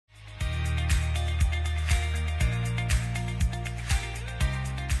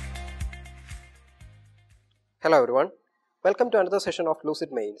Hello everyone, welcome to another session of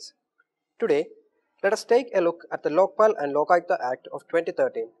Lucid Mails. Today, let us take a look at the Lokpal and Lokayukta Act of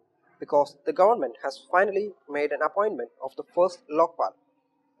 2013 because the government has finally made an appointment of the first Lokpal.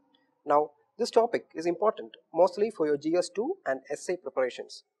 Now, this topic is important mostly for your GS2 and essay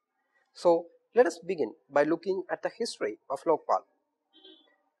preparations. So, let us begin by looking at the history of Lokpal.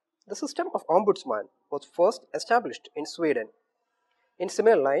 The system of ombudsman was first established in Sweden. In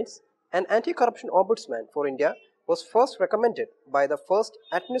similar lines, an anti-corruption ombudsman for India was first recommended by the first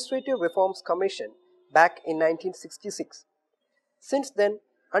Administrative Reforms Commission back in 1966. Since then,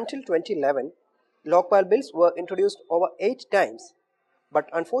 until 2011, Lokpal bills were introduced over 8 times, but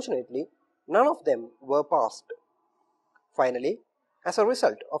unfortunately, none of them were passed. Finally, as a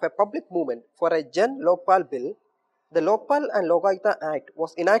result of a public movement for a Jan Lokpal bill, the Lokpal and Lokayukta Act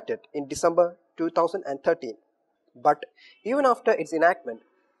was enacted in December 2013. But even after its enactment,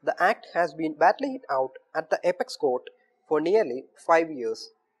 the Act has been battling it out at the apex court for nearly 5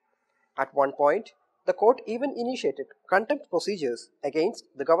 years. At one point, the court even initiated contempt procedures against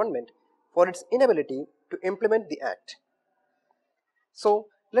the government for its inability to implement the Act. So,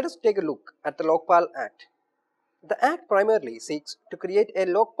 let us take a look at the Lokpal Act. The Act primarily seeks to create a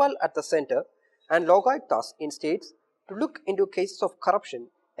Lokpal at the center and Lokayuktas in states to look into cases of corruption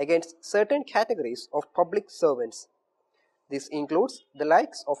against certain categories of public servants. This includes the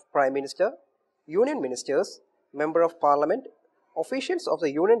likes of Prime Minister, Union Ministers, Member of Parliament, officials of the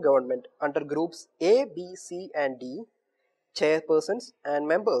Union Government under groups A, B, C and D, chairpersons and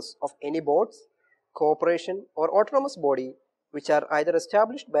members of any boards, corporation or autonomous body which are either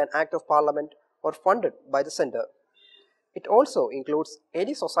established by an Act of Parliament or funded by the centre. It also includes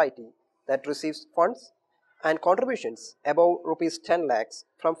any society that receives funds and contributions above Rs 10 lakhs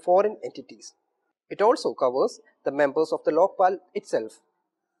from foreign entities. It also covers the members of the Lokpal itself.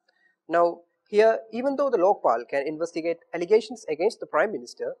 Now, here, even though the Lokpal can investigate allegations against the Prime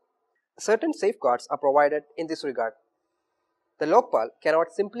Minister, certain safeguards are provided in this regard. The Lokpal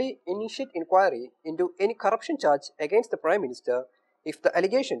cannot simply initiate inquiry into any corruption charge against the Prime Minister if the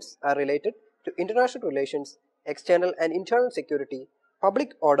allegations are related to international relations, external and internal security,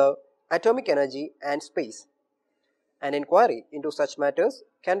 public order, atomic energy and space. An inquiry into such matters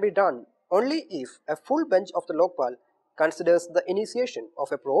can be done only if a full bench of the Lokpal considers the initiation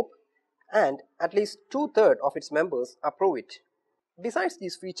of a probe and at least 2/3 of its members approve it. Besides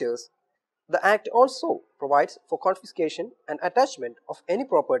these features, the Act also provides for confiscation and attachment of any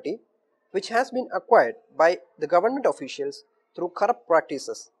property which has been acquired by the government officials through corrupt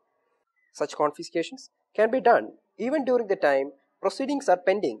practices. Such confiscations can be done even during the time proceedings are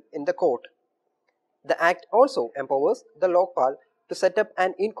pending in the court. The Act also empowers the Lokpal to set up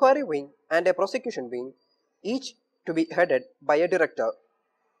an inquiry wing and a prosecution wing, each to be headed by a director.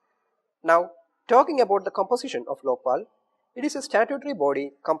 Now, talking about the composition of Lokpal, it is a statutory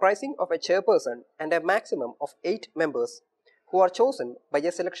body comprising of a chairperson and a maximum of 8 members who are chosen by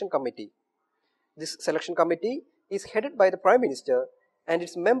a selection committee. This selection committee is headed by the Prime Minister and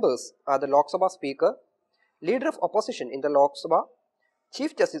its members are the Lok Sabha Speaker, Leader of Opposition in the Lok Sabha,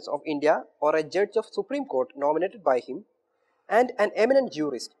 Chief Justice of India or a Judge of Supreme Court nominated by him, and an eminent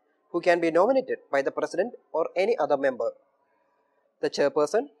jurist who can be nominated by the President or any other member. The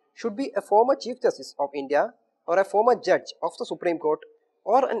chairperson should be a former Chief Justice of India or a former Judge of the Supreme Court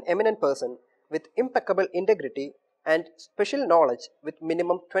or an eminent person with impeccable integrity and special knowledge with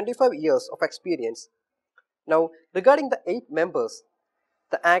minimum 25 years of experience. Now, regarding the 8 members,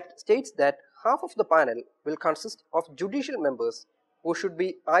 the Act states that half of the panel will consist of judicial members who should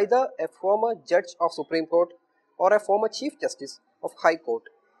be either a former Judge of Supreme Court or a former Chief Justice of High Court.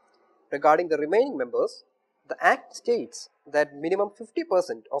 Regarding the remaining members, the Act states that minimum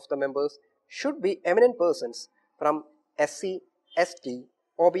 50% of the members should be eminent persons from SC, ST,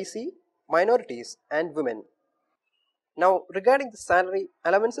 OBC, minorities and women. Now, regarding the salary,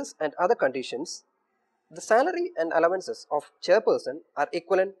 allowances and other conditions, the salary and allowances of chairperson are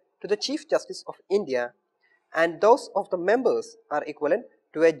equivalent to the Chief Justice of India and those of the members are equivalent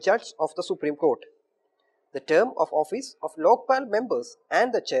to a Judge of the Supreme Court. The term of office of Lokpal members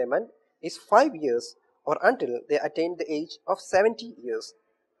and the chairman is 5 years or until they attain the age of 70 years.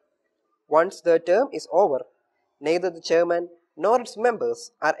 Once the term is over, neither the chairman nor its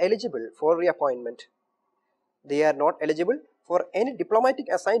members are eligible for reappointment. They are not eligible for any diplomatic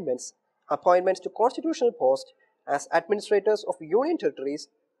assignments, appointments to constitutional posts as administrators of union territories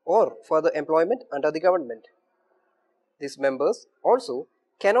or further employment under the government. These members also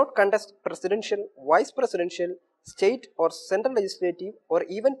cannot contest presidential, vice presidential, state or central legislative or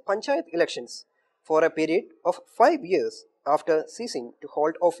even panchayat elections for a period of 5 years after ceasing to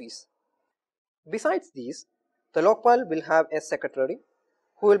hold office. Besides these, The Lokpal will have a secretary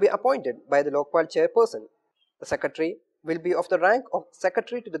who will be appointed by the Lokpal chairperson. The secretary will be of the rank of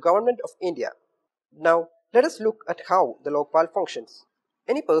Secretary to the Government of India. Now, let us look at how the Lokpal functions.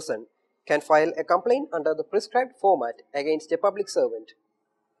 Any person can file a complaint under the prescribed format against a public servant.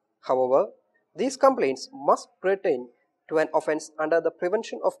 However, these complaints must pertain to an offence under the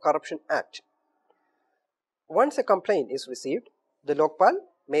Prevention of Corruption Act. Once a complaint is received, the Lokpal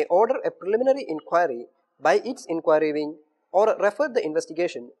may order a preliminary inquiry by its inquiry wing or refer the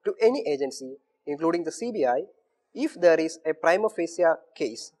investigation to any agency, including the CBI, if there is a prima facie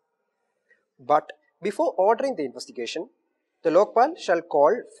case. But before ordering the investigation, the Lokpal shall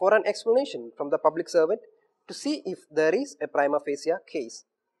call for an explanation from the public servant to see if there is a prima facie case.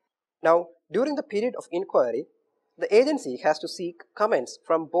 Now, during the period of inquiry, the agency has to seek comments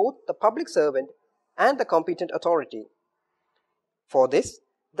from both the public servant and the competent authority. For this,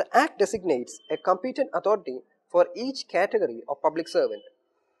 the Act designates a competent authority for each category of public servant.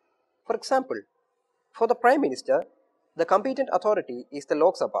 For example, for the Prime Minister, the competent authority is the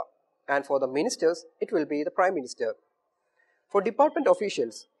Lok Sabha, and for the ministers, it will be the Prime Minister. For department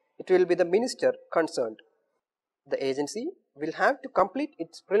officials, it will be the minister concerned. The agency will have to complete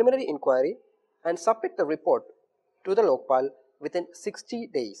its preliminary inquiry and submit the report to the Lokpal within 60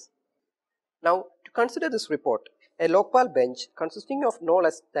 days. Now, to consider this report, a Lokpal bench consisting of no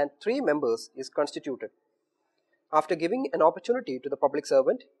less than 3 members is constituted. After giving an opportunity to the public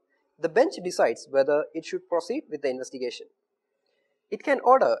servant, the bench decides whether it should proceed with the investigation. It can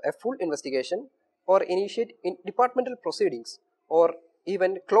order a full investigation or initiate departmental proceedings or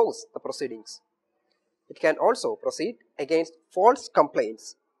even close the proceedings. It can also proceed against false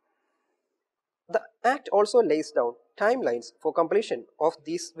complaints. The Act also lays down timelines for completion of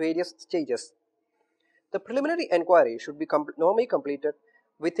these various stages. The preliminary inquiry should be normally completed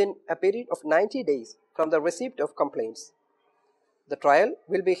within a period of 90 days from the receipt of complaints. The trial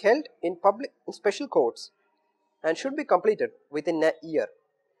will be held in special courts and should be completed within a year.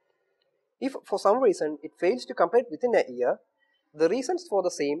 If for some reason it fails to complete within a year, the reasons for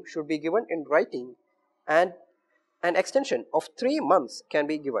the same should be given in writing and an extension of 3 months can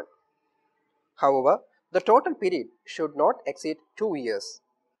be given. However, the total period should not exceed 2 years.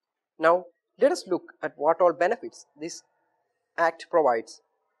 Now, let us look at what all benefits this Act provides.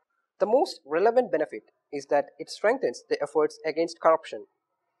 The most relevant benefit is that it strengthens the efforts against corruption.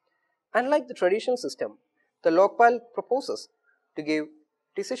 Unlike the traditional system, the Lokpal proposes to give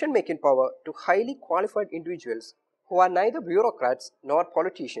decision-making power to highly qualified individuals who are neither bureaucrats nor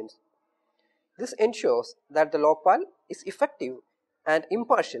politicians. This ensures that the Lokpal is effective and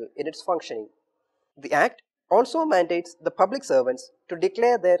impartial in its functioning. The Act also mandates the public servants to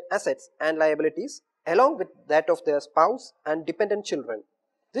declare their assets and liabilities along with that of their spouse and dependent children.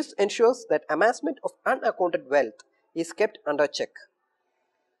 This ensures that amassment of unaccounted wealth is kept under check.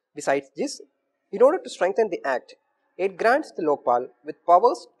 Besides this, in order to strengthen the Act, it grants the Lokpal with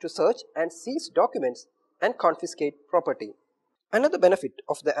powers to search and seize documents and confiscate property. Another benefit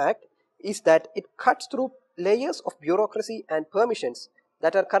of the Act is that it cuts through layers of bureaucracy and permissions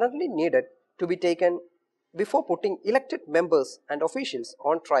that are currently needed to be taken before putting elected members and officials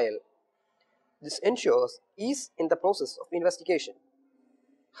on trial. This ensures ease in the process of investigation.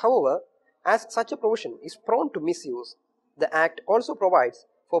 However, as such a provision is prone to misuse, the Act also provides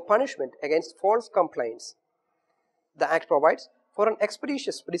for punishment against false complaints. The Act provides for an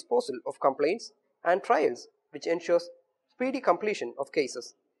expeditious disposal of complaints and trials, which ensures speedy completion of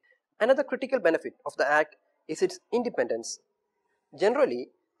cases. Another critical benefit of the Act is its independence. Generally,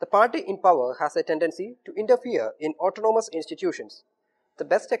 the party in power has a tendency to interfere in autonomous institutions. The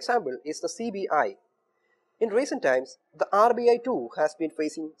best example is the CBI. In recent times, the RBI too has been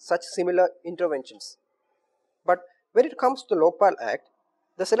facing such similar interventions. But when it comes to the Lokpal Act,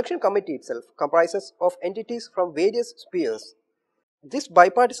 the selection committee itself comprises of entities from various spheres. This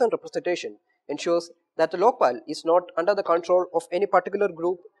bipartisan representation ensures that the Lokpal is not under the control of any particular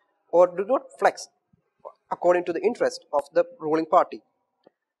group or do not flex according to the interest of the ruling party.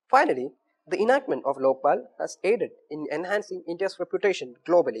 Finally, the enactment of Lokpal has aided in enhancing India's reputation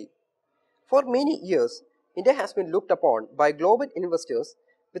globally. For many years, India has been looked upon by global investors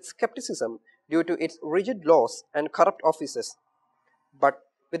with skepticism due to its rigid laws and corrupt offices. But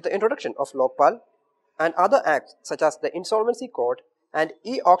with the introduction of Lokpal and other acts such as the Insolvency Code and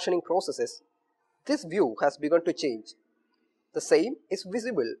e-auctioning processes, this view has begun to change. The same is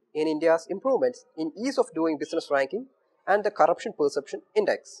visible in India's improvements in ease of doing business ranking and the corruption perception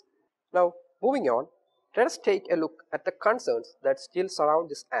index. Now, moving on, let us take a look at the concerns that still surround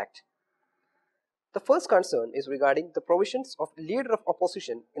this act. The first concern is regarding the provisions of leader of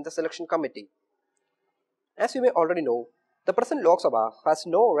opposition in the selection committee. As you may already know, the present Lok Sabha has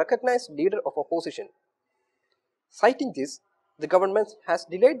no recognized leader of opposition. Citing this, the government has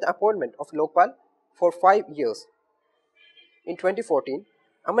delayed the appointment of Lokpal for 5 years. In 2014,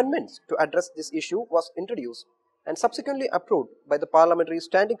 amendments to address this issue was introduced and subsequently approved by the Parliamentary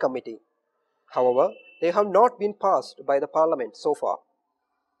Standing Committee. However, they have not been passed by the Parliament so far.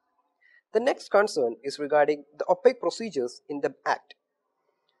 The next concern is regarding the opaque procedures in the Act.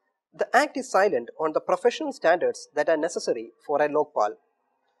 The Act is silent on the professional standards that are necessary for a Lokpal.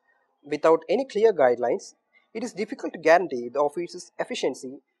 Without any clear guidelines, it is difficult to guarantee the office's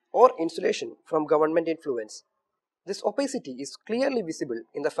efficiency or insulation from government influence. This opacity is clearly visible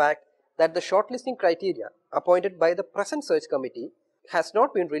in the fact that the shortlisting criteria appointed by the present search committee has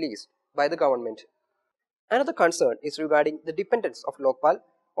not been released by the government. Another concern is regarding the dependence of Lokpal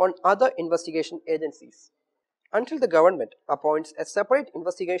on other investigation agencies. Until the government appoints a separate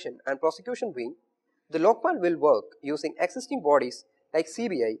investigation and prosecution wing, the Lokpal will work using existing bodies like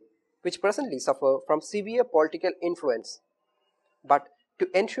CBI, which presently suffer from severe political influence. But to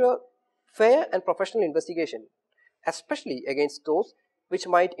ensure fair and professional investigation, especially against those which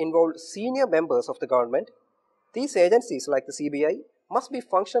might involve senior members of the government, these agencies like the CBI must be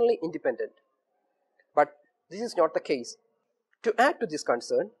functionally independent. But this is not the case. To add to this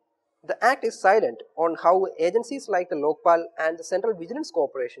concern, the Act is silent on how agencies like the Lokpal and the Central Vigilance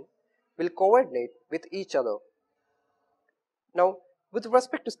Corporation will coordinate with each other. Now, with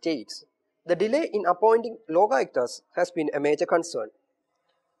respect to states, the delay in appointing Lokayuktas has been a major concern.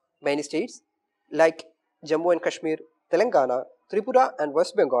 Many states, like Jammu and Kashmir, Telangana, Tripura and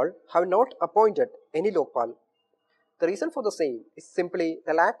West Bengal have not appointed any Lokpal. The reason for the same is simply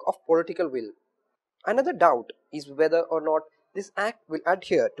the lack of political will. Another doubt is whether or not this Act will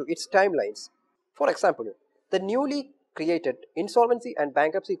adhere to its timelines. For example, the newly created Insolvency and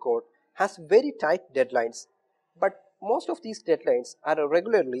Bankruptcy Court has very tight deadlines, but most of these deadlines are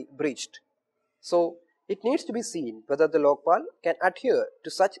regularly breached. So, it needs to be seen whether the Lokpal can adhere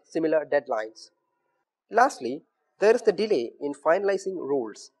to such similar deadlines. Lastly, there is the delay in finalizing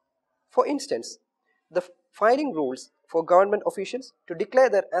rules. For instance, the filing rules for government officials to declare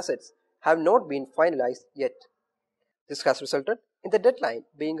their assets have not been finalized yet. This has resulted in the deadline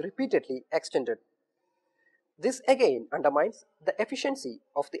being repeatedly extended. This again undermines the efficiency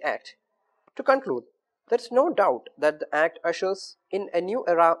of the Act. To conclude, there is no doubt that the Act ushers in a new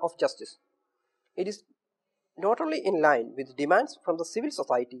era of justice. It is not only in line with demands from the civil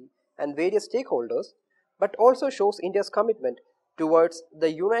society and various stakeholders, but also shows India's commitment towards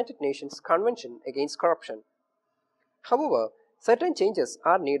the United Nations Convention Against Corruption. However, certain changes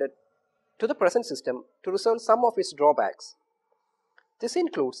are needed to the present system to resolve some of its drawbacks. This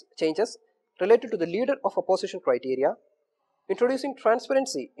includes changes related to the leader of opposition criteria, introducing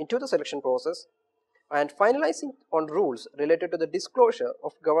transparency into the selection process, and finalizing on rules related to the disclosure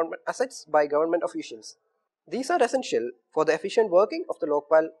of government assets by government officials. These are essential for the efficient working of the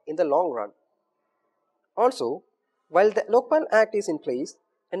Lokpal in the long run. Also, while the Lokpal Act is in place,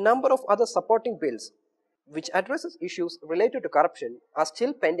 a number of other supporting bills which addresses issues related to corruption are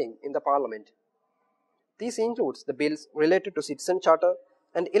still pending in the Parliament. These includes the bills related to citizen charter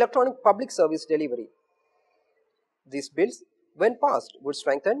and electronic public service delivery. These bills, when passed, would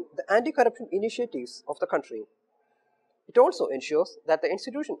strengthen the anti-corruption initiatives of the country. It also ensures that the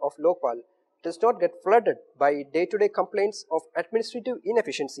institution of Lokpal does not get flooded by day-to-day complaints of administrative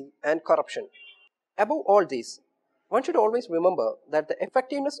inefficiency and corruption. Above all this, one should always remember that the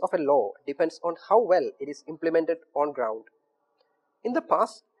effectiveness of a law depends on how well it is implemented on ground. In the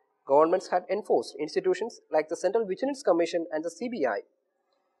past, governments had enforced institutions like the Central Vigilance Commission and the CBI.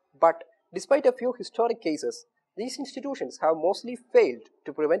 But despite a few historic cases, these institutions have mostly failed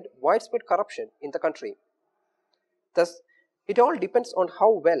to prevent widespread corruption in the country. Thus, it all depends on how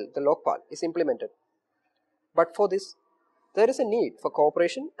well the Lokpal is implemented. But for this, there is a need for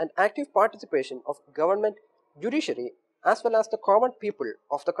cooperation and active participation of government, judiciary, as well as the common people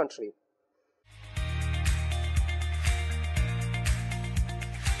of the country.